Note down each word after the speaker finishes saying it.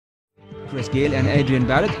Chris Gayle and Adrian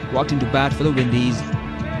Barrett walked into bat for the Windies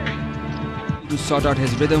to sort out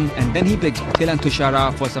his rhythm, and then he picked Thilan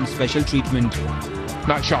Thushara for some special treatment.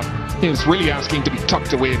 Nice shot. He was really asking to be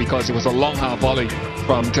tucked away because it was a long half volley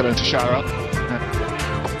from Thilan Thushara.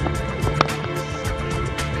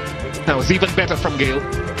 That was even better from Gayle.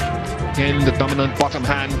 In the dominant bottom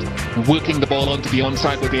hand, working the ball onto the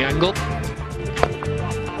onside with the angle.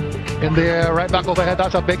 In the air, right back overhead.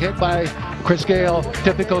 That's a big hit by Chris Gayle.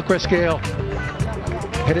 Typical Chris Gayle.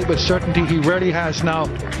 Hit it with certainty. He rarely has now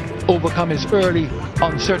overcome his early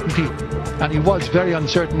uncertainty, and he was very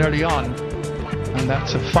uncertain early on, and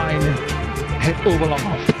that's a fine hit over long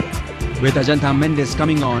off. With Ajantha Mendes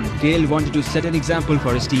coming on, Gayle wanted to set an example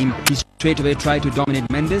for his team. He straight away tried to dominate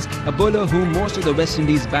Mendes, a bowler whom most of the West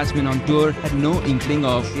Indies batsmen on tour had no inkling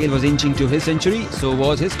of. Gayle was inching to his century, so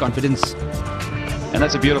was his confidence. And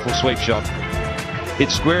that's a beautiful sweep shot. Hit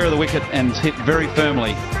square of the wicket and hit very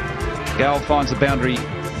firmly. Gayle finds the boundary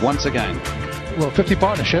once again. Well, 50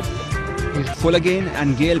 partnership. He's full again,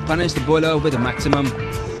 and Gayle punished the bowler with a maximum.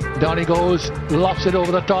 Down he goes, lofts it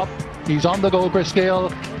over the top. He's on the go, Chris Gayle.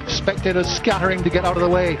 Spectators scattering to get out of the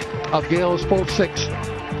way of Gayle's 4th-6.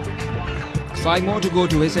 5 more to go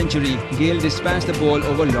to his century. Gayle dispatched the ball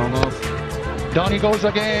over long off. Down he goes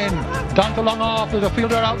again. Down to long off. There's a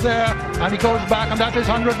fielder out there, and he goes back, and that's his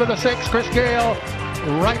 100 with a 6. Chris Gayle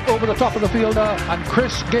right over the top of the fielder, and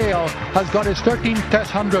Chris Gayle has got his 13th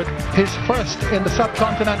Test 100, his first in the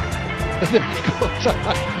subcontinent. There he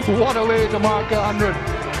goes. What a way to mark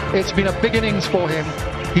 100. It's been a big innings for him.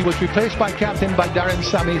 He was replaced by captain by Darren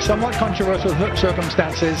Sammy, somewhat controversial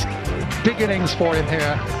circumstances. Big innings for him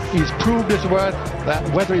here. He's proved his worth, that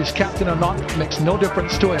whether he's captain or not makes no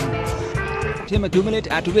difference to him. Him accumulate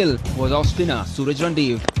at will was off spinner Suraj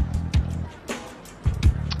Randev.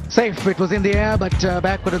 Safe, it was in the air, but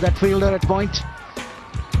backward of that fielder at point.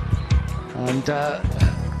 And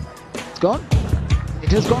it's gone.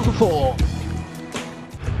 It has gone for 4.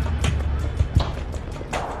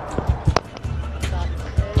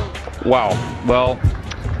 Wow, well,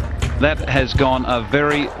 that has gone a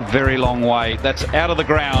very, very long way. That's out of the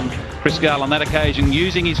ground. Chris Gayle on that occasion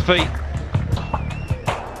using his feet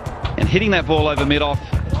and hitting that ball over mid-off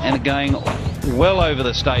and going well over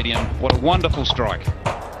the stadium. What a wonderful strike.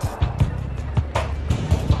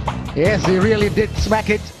 Yes, he really did smack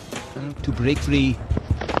it. To break free.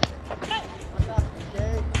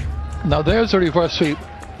 Now there's a reverse sweep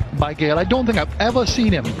by Gayle. I don't think I've ever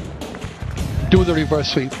seen him do the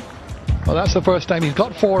reverse sweep. Well, that's the first time he's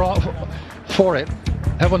got 4 off for it.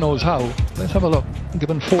 Heaven knows how. Let's have a look.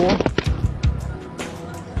 Given 4.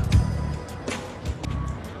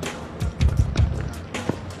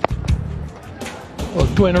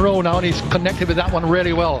 Well, 2 in a row now, and he's connected with that one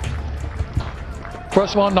really well.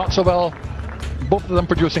 First one, not so well. Both of them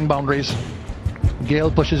producing boundaries.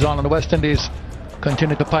 Gayle pushes on, and the West Indies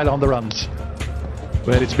continue to pile on the runs.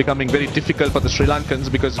 Well, it's becoming very difficult for the Sri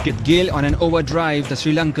Lankans because With Gayle on an overdrive, the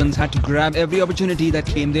Sri Lankans had to grab every opportunity that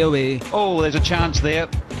came their way. Oh, there's a chance there.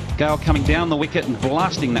 Gayle coming down the wicket and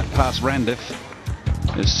blasting that past Randev.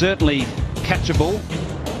 It's certainly catchable.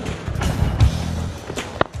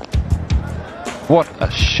 What a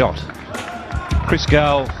shot. Chris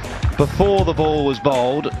Gayle, before the ball was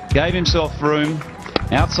bowled, gave himself room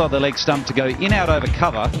outside the leg stump to go in out over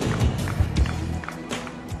cover.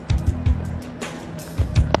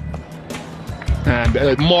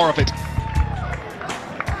 And more of it.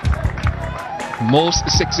 Most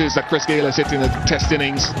 6s that Chris Gayle has hit in the Test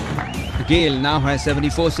innings. Gayle now has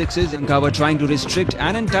 74 sixes in cover, trying to restrict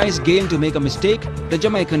and entice Gayle to make a mistake. The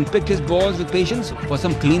Jamaican picked his balls with patience for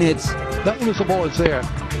some clean hits. That one was the ball is there.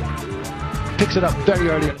 Picks it up very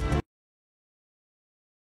early.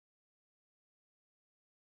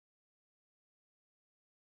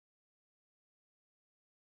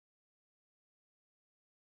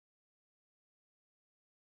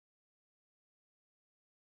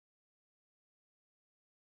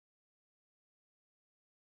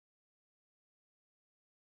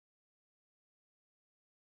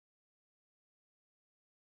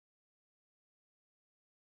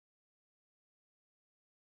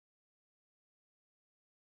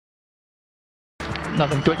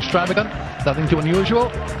 Nothing too extravagant, nothing too unusual.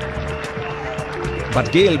 But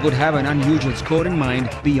Gayle would have an unusual score in mind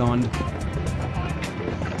beyond.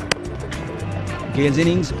 Gayle's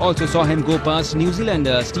innings also saw him go past New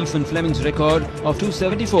Zealander Stephen Fleming's record of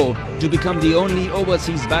 274 to become the only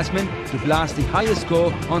overseas batsman to blast the highest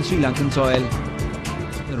score on Sri Lankan soil.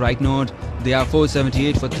 The right note, they are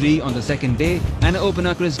 478 for 3 on the second day, and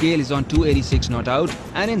opener Chris Gayle is on 286 not out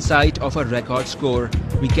and in sight of a record score.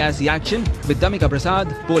 We catch the action with Damika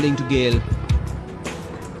Prasad bowling to Gayle.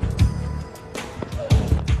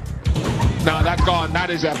 that's gone. That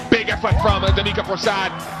is a big effort from Damika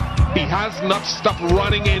Prasad. He has not stopped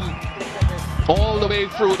running in all the way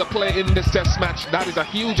through the play in this test match. That is a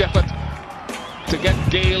huge effort to get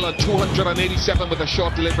Gayle on 287 with a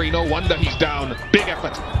short delivery. No wonder he's down. Big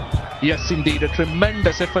effort. Yes, indeed, a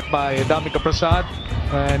tremendous effort by Damika Prasad,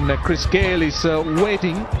 and Chris Gayle is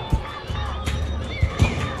waiting.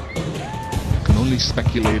 Can only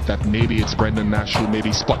speculate that maybe it's Brendan Nash who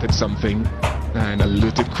maybe spotted something and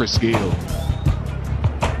alerted Chris Gayle.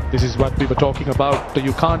 This is what we were talking about.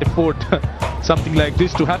 You can't afford something like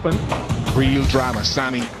this to happen. Real drama,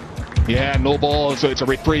 Sammy. Yeah, no ball, so it's a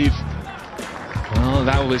reprieve. Well,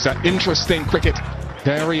 that was an interesting cricket.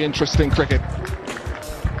 Very interesting cricket.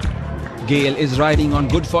 Gayle is riding on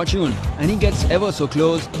good fortune and he gets ever so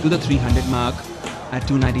close to the 300 mark. At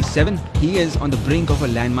 297, he is on the brink of a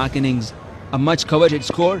landmark innings. A much coveted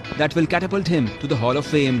score that will catapult him to the Hall of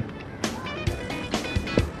Fame.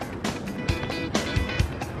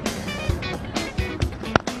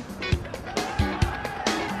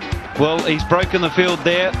 Well, he's broken the field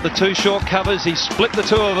there. The two short covers, he's split the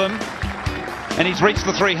two of them and he's reached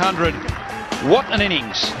the 300. What an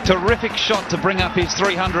innings. Terrific shot to bring up his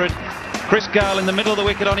 300. Chris Gayle in the middle of the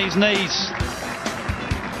wicket on his knees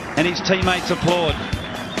and his teammates applaud.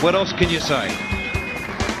 What else can you say?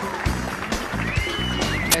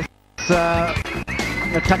 It's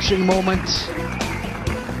a touching moment.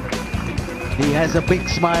 He has a big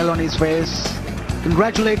smile on his face.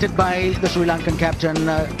 Congratulated by the Sri Lankan captain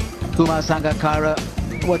Kumar Sangakkara.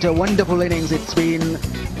 What a wonderful innings it's been.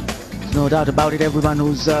 There's no doubt about it. Everyone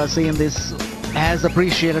who's seen this has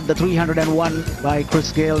appreciated the 301 by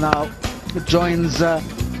Chris Gayle. Now it joins a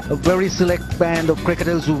very select band of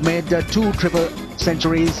cricketers who've made 2 triple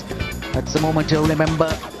centuries. That's a moment to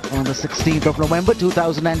remember on the 16th of November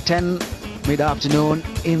 2010, mid-afternoon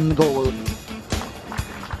in Galle.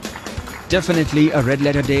 Definitely a red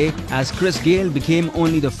letter day, as Chris Gayle became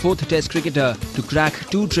only the 4th Test cricketer to crack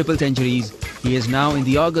 2 triple centuries. He is now in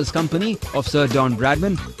the august company of Sir Don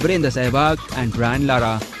Bradman, Virendra Sehwag and Brian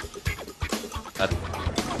Lara.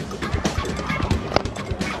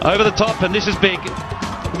 Over the top, and this is big.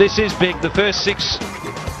 This is big. The first 6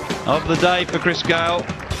 of the day for Chris Gayle.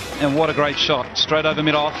 And what a great shot. Straight over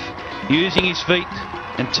mid-off, using his feet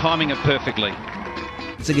and timing it perfectly.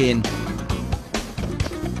 It's again.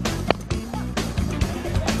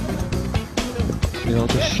 Gayle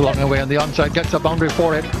just slung away on the onside, gets a boundary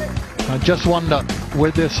for it. I just wonder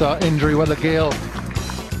with this injury whether Gayle...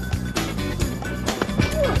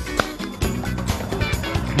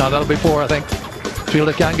 No, that'll be 4, I think.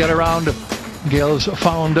 Fielder can't get around. Gayle's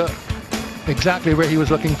found exactly where he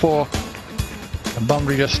was looking for. And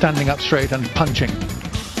boundary just standing up straight and punching.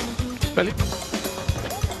 Really?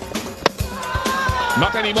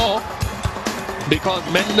 Not anymore, because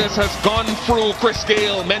Mendes has gone through Chris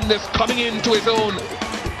Gayle. Mendes coming into his own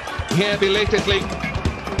here belatedly.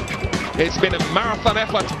 It's been a marathon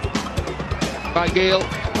effort by Gayle.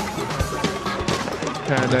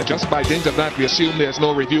 And just by dint of that, we assume there's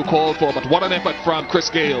no review called for. But what an effort from Chris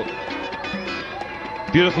Gayle.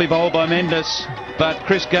 Beautifully bowled by Mendes, but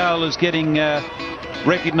Chris Gayle is getting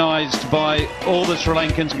recognised by all the Sri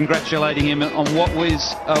Lankans, congratulating him on what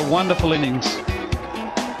was a wonderful innings.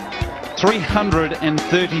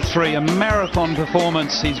 333, a marathon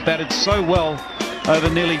performance. He's batted so well over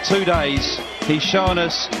nearly 2 days. He's shown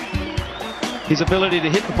us his ability to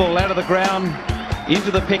hit the ball out of the ground,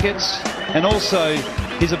 into the pickets, and also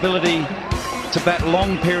his ability to bat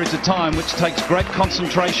long periods of time, which takes great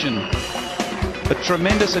concentration. A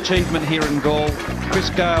tremendous achievement here in Galle. Chris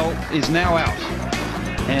Gayle is now out,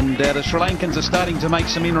 and the Sri Lankans are starting to make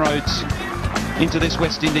some inroads into this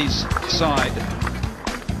West Indies side.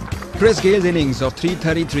 Chris Gayle's innings of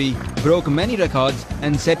 333 broke many records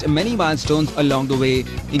and set many milestones along the way,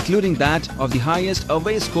 including that of the highest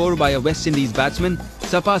away score by a West Indies batsman,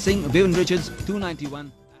 surpassing Vivian Richards'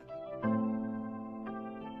 291.